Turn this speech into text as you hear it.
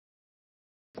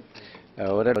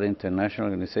Ahora la International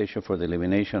Organization for the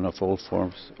Elimination of All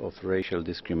Forms of Racial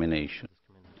Discrimination.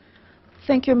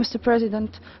 Thank you, Mr.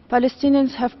 President.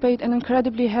 Palestinians have paid an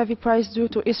incredibly heavy price due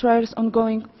to Israel's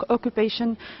ongoing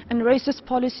occupation and racist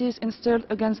policies instilled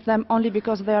against them only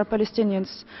because they are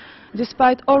Palestinians.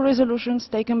 Despite all resolutions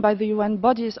taken by the UN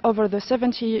bodies over the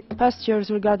 70 past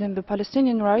years regarding the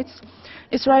Palestinian rights,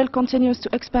 Israel continues to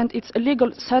expand its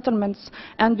illegal settlements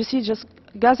and besieges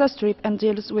Gaza Strip and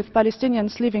deals with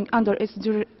Palestinians living under its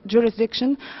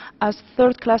jurisdiction as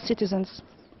third-class citizens.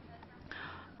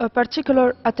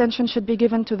 Particular attention should be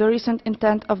given to the recent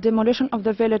intent of demolition of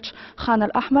the village Khan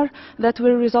al-Ahmar that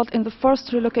will result in the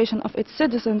forced relocation of its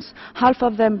citizens, half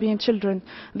of them being children.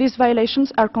 These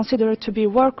violations are considered to be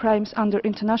war crimes under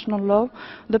international law.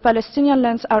 The Palestinian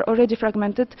lands are already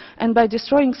fragmented, and by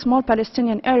destroying small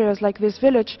Palestinian areas like this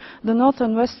village, the north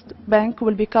and west bank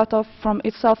will be cut off from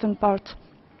its southern part.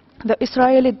 The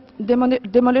Israeli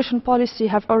demolition policy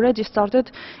have already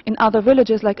started in other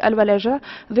villages like Al-Walaja.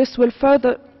 This will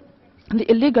further the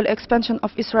illegal expansion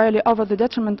of Israeli over the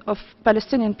detriment of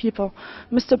Palestinian people.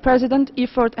 Mr. President,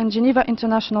 EAFORD and Geneva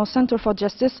International Center for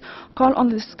Justice call on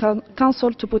this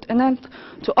Council to put an end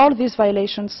to all these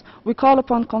violations. We call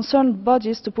upon concerned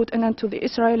bodies to put an end to the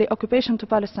Israeli occupation to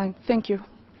Palestine. Thank you.